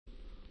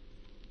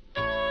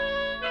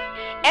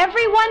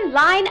Everyone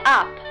line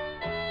up.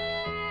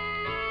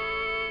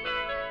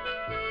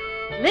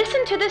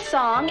 Listen to the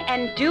song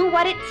and do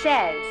what it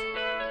says.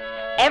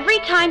 Every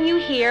time you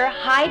hear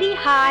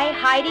hidey-hi,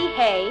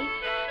 hidey-hey,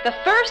 the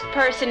first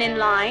person in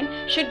line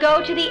should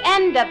go to the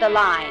end of the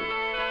line.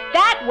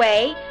 That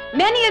way,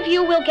 many of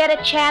you will get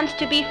a chance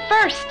to be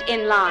first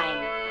in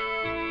line.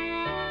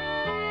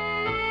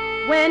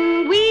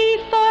 When we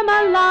form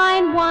a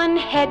line, one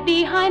head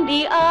behind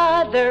the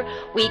other,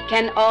 we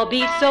can all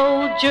be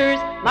soldiers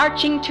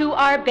marching to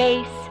our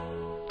base.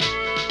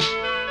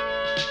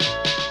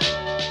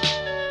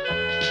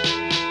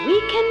 We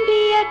can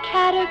be a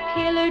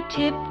caterpillar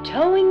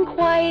tiptoeing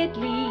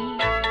quietly,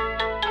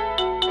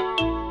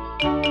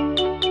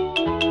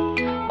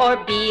 or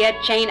be a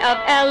chain of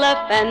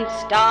elephants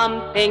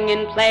stomping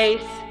in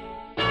place.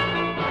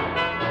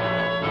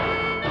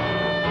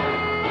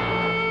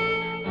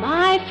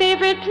 My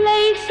favorite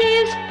place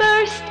is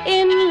first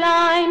in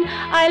line.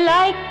 I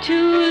like to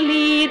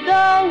lead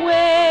the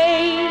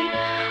way.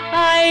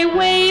 I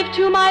wave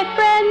to my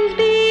friends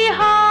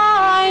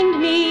behind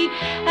me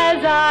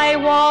as I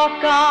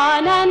walk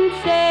on and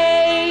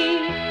say,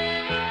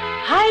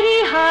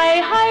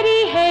 hidey-hi,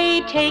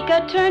 hidey-hey, take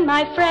a turn,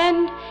 my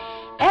friend.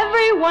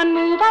 Everyone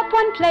move up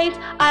one place,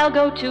 I'll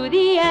go to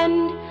the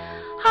end.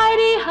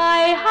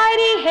 Hidey-hi,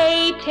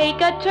 hidey-hey,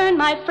 take a turn,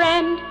 my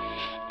friend.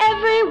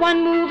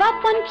 Everyone move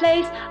up one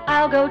place,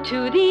 I'll go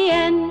to the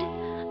end.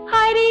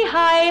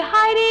 Hidey-hi,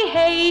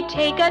 hidey-hey,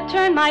 take a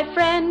turn, my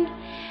friend.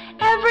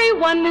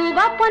 Everyone move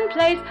up one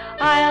place,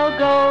 I'll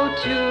go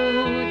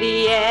to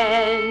the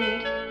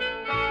end.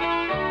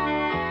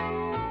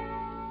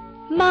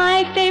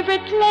 My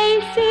favorite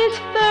place is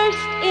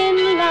first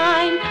in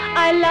line.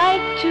 I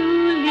like to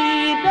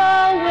lead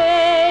the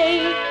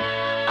way.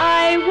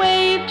 I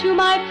wave to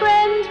my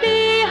friends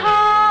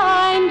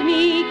behind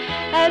me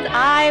as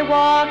I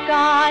walk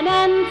on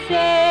and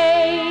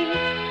say,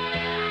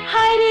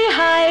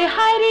 hidey-hi,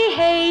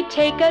 hidey-hey,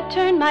 take a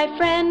turn, my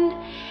friend.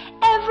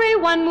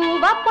 Everyone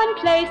move up one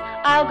place,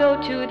 I'll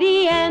go to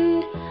the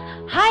end.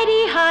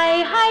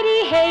 Hidey-hi,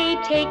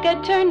 hidey-hey, take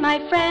a turn, my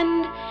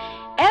friend.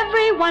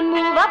 Everyone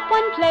move up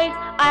one place,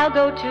 I'll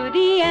go to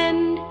the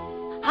end.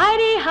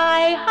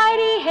 Hidey-hi,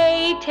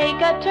 hidey-hey,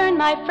 take a turn,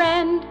 my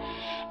friend.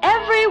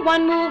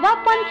 Everyone move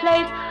up one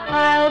place,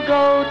 I'll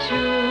go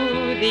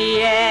to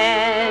the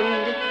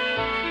end.